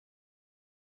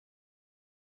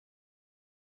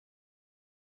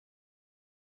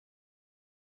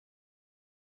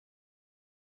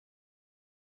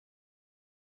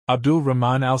Abdul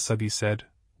Rahman Al Saadi said,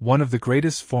 "One of the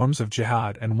greatest forms of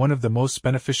jihad and one of the most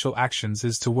beneficial actions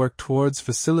is to work towards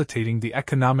facilitating the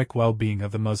economic well-being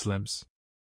of the Muslims.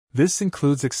 This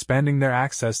includes expanding their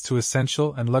access to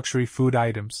essential and luxury food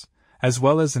items, as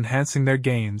well as enhancing their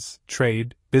gains,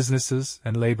 trade, businesses,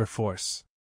 and labor force.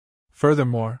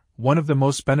 Furthermore, one of the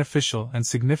most beneficial and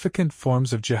significant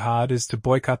forms of jihad is to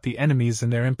boycott the enemies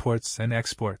in their imports and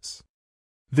exports.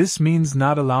 This means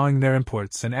not allowing their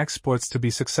imports and exports to be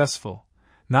successful,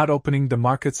 not opening the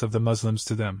markets of the Muslims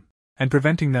to them, and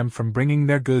preventing them from bringing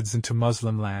their goods into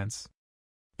Muslim lands.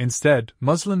 Instead,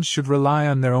 Muslims should rely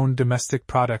on their own domestic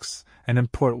products and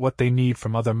import what they need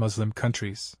from other Muslim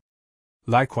countries.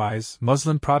 Likewise,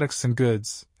 Muslim products and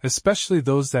goods, especially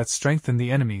those that strengthen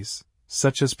the enemies,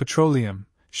 such as petroleum,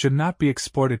 should not be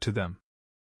exported to them.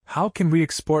 How can we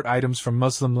export items from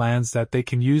Muslim lands that they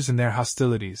can use in their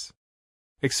hostilities?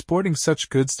 Exporting such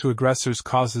goods to aggressors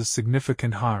causes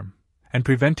significant harm, and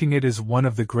preventing it is one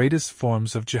of the greatest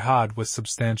forms of jihad with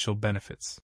substantial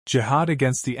benefits. Jihad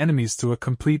against the enemies through a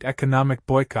complete economic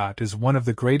boycott is one of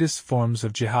the greatest forms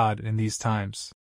of jihad in these times.